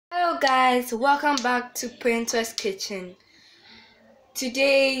guys, welcome back to Paintsiwaa's kitchen.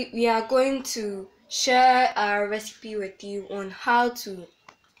 Today we are going to share our recipe with you on how to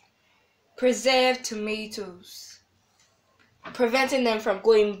preserve tomatoes, preventing them from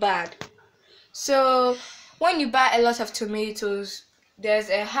going bad. So when you buy a lot of tomatoes, there's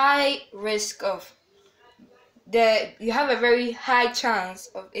a high risk of you have a very high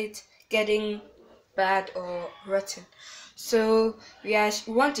chance of it getting bad or rotten. So we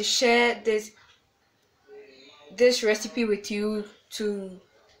want to share this recipe with you to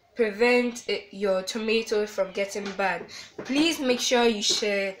prevent your tomatoes from getting bad. Please make sure you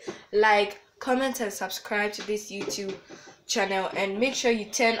share, like, comment and subscribe to this YouTube channel, and make sure you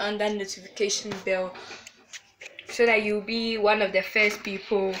turn on that notification bell so that you'll be one of the first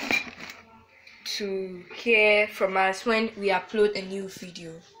people to hear from us when we upload a new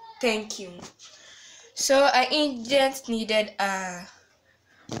video. Thank you. So our ingredients needed are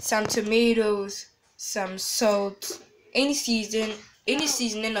some tomatoes, some salt, any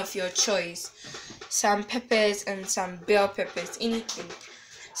seasoning of your choice, some peppers and some bell peppers, anything.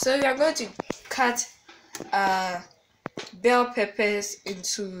 So we are going to cut bell peppers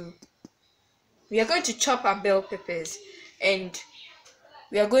into we are going to chop our bell peppers, and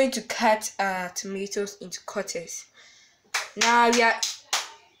we are going to cut our tomatoes into quarters. Now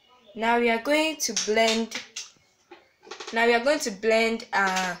we are going to blend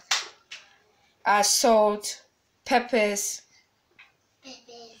our salt, peppers,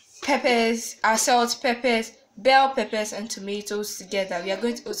 our salt, peppers, bell peppers, and tomatoes together. We are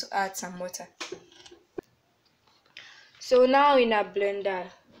going to also add some water. So now in our blender,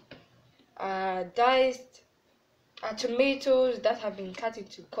 our tomatoes that have been cut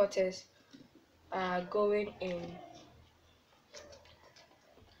into quarters are going in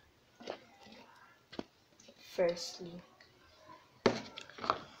firstly,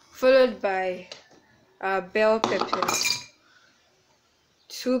 followed by our bell peppers,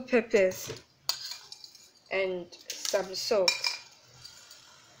 2 peppers, and some salt.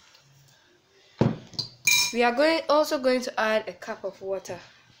 We are also going to add a cup of water.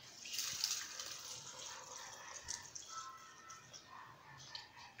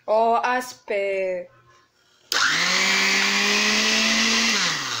 Or as per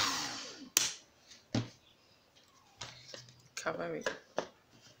cover it.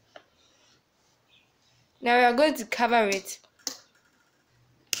 Now we are going to cover it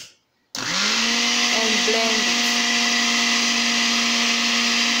and blend it.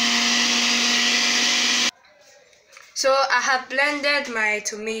 So I have blended my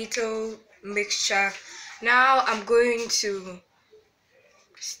tomato mixture. Now I'm going to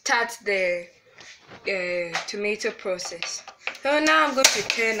start the tomato process. So now I'm going to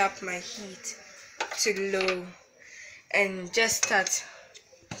turn up my heat to low and just start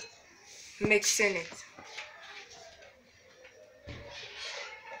mixing it.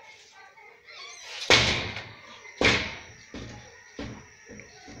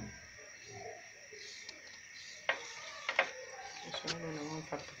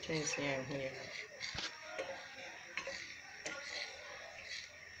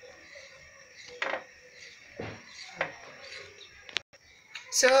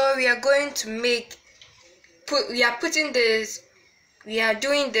 So we are going to we are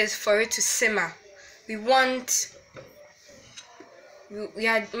doing this for it to simmer. We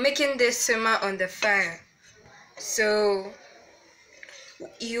are making this simmer on the fire. So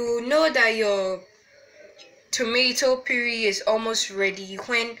you know that your tomato puree is almost ready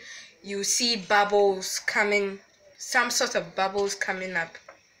when you see bubbles coming, some sort of bubbles coming up.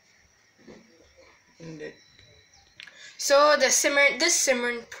 So this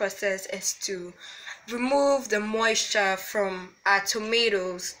simmering process is to remove the moisture from our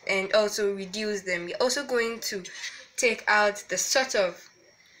tomatoes and also reduce them. We're also going to take out the sort of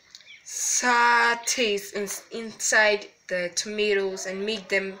sour taste inside the tomatoes and make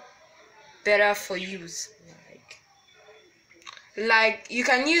them better for use. Like you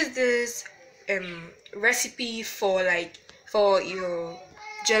can use this recipe for your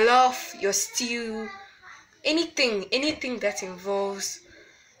jollof, your stew, anything that involves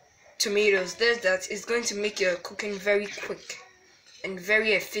tomatoes. That is going to make your cooking very quick and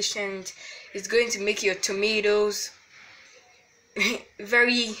very efficient. It's going to make your tomatoes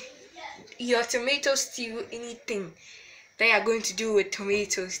your tomato stew, anything that you are going to do with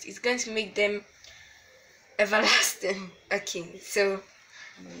tomatoes, it's going to make them everlasting. Okay, so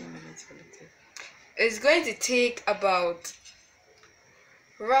it's going to take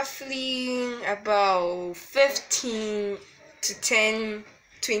roughly about 15 to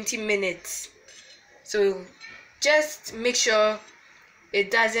 10-20 minutes. So just make sure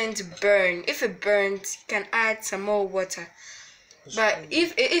it doesn't burn. If it burns, you can add some more water. But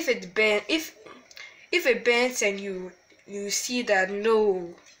if it burns and you see that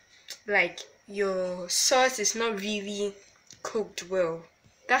no, like your sauce is not really cooked well,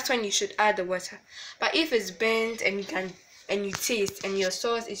 that's when you should add the water. But if it's burnt and you taste and your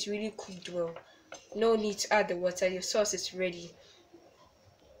sauce is really cooked well, no need to add the water. Your sauce is ready.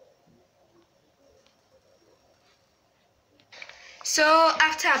 So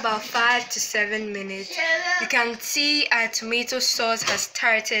after about 5 to 7 minutes, you can see our tomato sauce has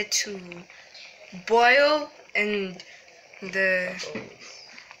started to boil and the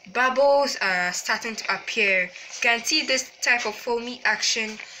bubbles are starting to appear. You can see this type of foamy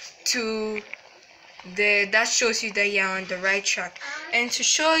action that shows you that you're on the right track. And to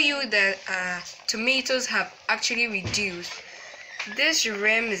show you that tomatoes have actually reduced, this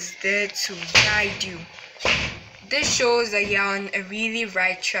rim is there to guide you. This shows that you're on a really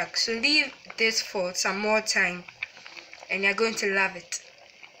right track. So leave this for some more time and you're going to love it.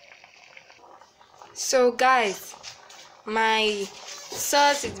 So guys, my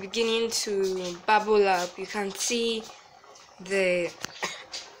sauce is beginning to bubble up. You can see the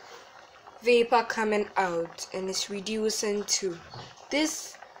vapor coming out and it's reducing too.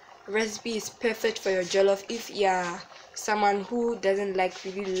 This recipe is perfect for your jollof if you're someone who doesn't like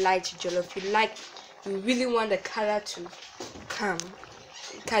really light jollof. You really want the color to come.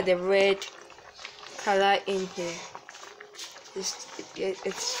 Look at the red color in here.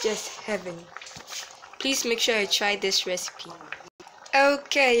 It's just heaven. Please make sure you try this recipe.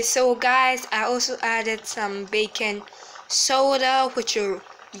 Okay, so guys, I also added some baking soda, which will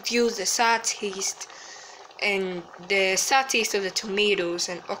reduce the sour taste and the sour taste of the tomatoes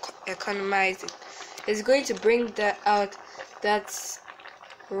and economize it. It's going to bring that out, that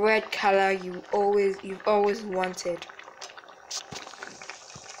red color you've always wanted.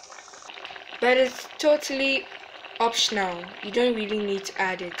 But it's totally optional. You don't really need to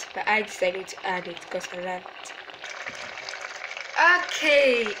add it, but I decided to add it because I love it.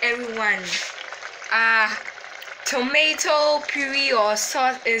 Okay, everyone, tomato puree or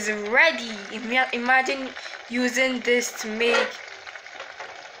sauce is ready. Imagine using this to make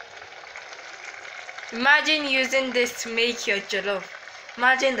your jollof.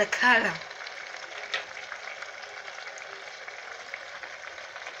 Imagine the color.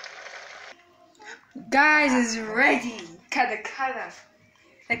 Guys, it's ready. Look at the color.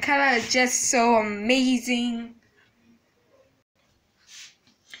 The color is just so amazing.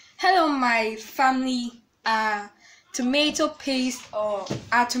 Hello my family. Tomato paste or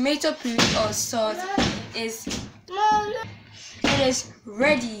tomato puree or sauce is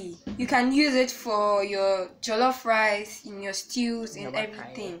ready. You can use it for your jollof rice, in your stews, in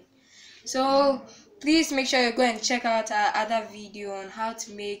everything. So please make sure you go and check out our other video on how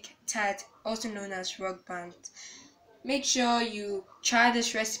to make tart, also known as rock band. Make sure you try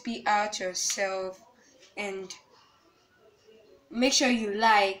this recipe out yourself and make sure you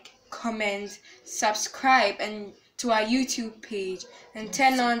like, comment, subscribe and to our YouTube page and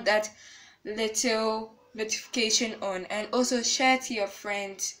turn on that little notification on, and also share to your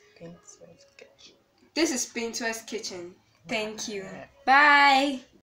friends. This is Paintsiwaa's kitchen. Thank you. Bye.